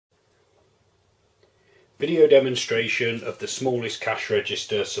Video demonstration of the smallest cash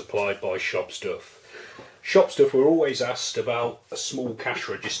register supplied by Shopstuff. Shopstuff were always asked about a small cash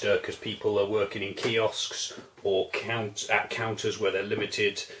register because people are working in kiosks or at counters where they're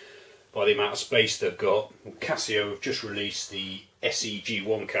limited by the amount of space they've got. Well, Casio have just released the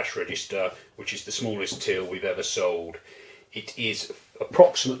SEG1 cash register, which is the smallest till we've ever sold. It is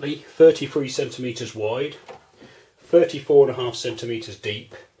approximately 33 centimetres wide, 34.5 centimetres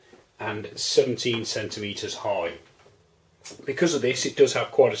deep and 17 centimetres high. Because of this, it does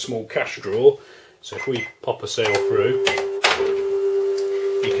have quite a small cash drawer. So if we pop a sale through,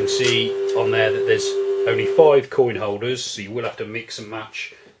 you can see on there that there's only 5 coin holders, so you will have to mix and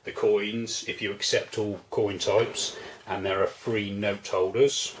match the coins if you accept all coin types, and there are 3 note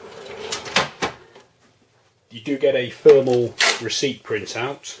holders. You do get a thermal receipt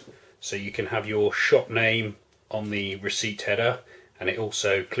printout, so you can have your shop name on the receipt header, and it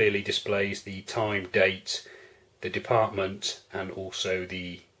also clearly displays the time, date, the department and also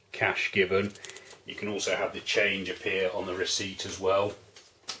the cash given. You can also have the change appear on the receipt as well.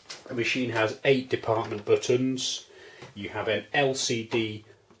 The machine has 8 department buttons. You have an LCD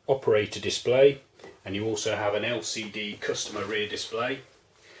operator display, and you also have an LCD customer rear display.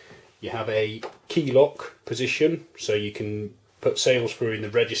 You have a key lock position, so you can put sales through in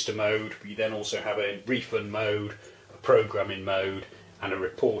the register mode. You then also have a refund mode, a programming mode and a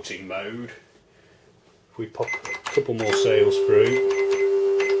reporting mode. If we pop a couple more sales through,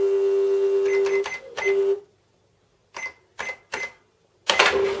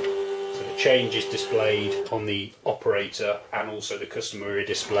 so the change is displayed on the operator and also the customer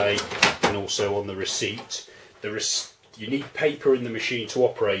display and also on the receipt. You need paper in the machine to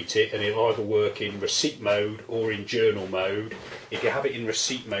operate it, and it'll either work in receipt mode or in journal mode. If you have it in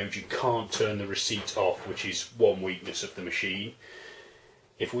receipt mode, you can't turn the receipt off, which is one weakness of the machine.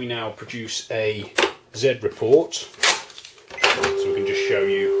 If we now produce a Z report, so we can just show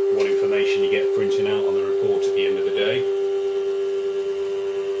you what information you get printing out on the report at the end of the day.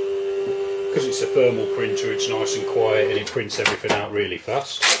 Because it's a thermal printer, it's nice and quiet and it prints everything out really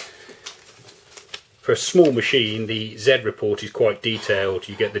fast. For a small machine, the Z report is quite detailed.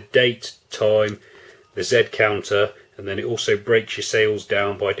 You get the date, time, the Z counter, and then it also breaks your sales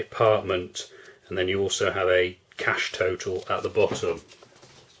down by department, and then you also have a cash total at the bottom.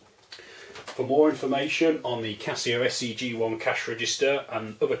 For more information on the Casio SEG1 cash register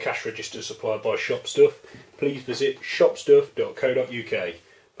and other cash registers supplied by Shopstuff, please visit shopstuff.co.uk.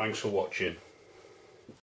 Thanks for watching.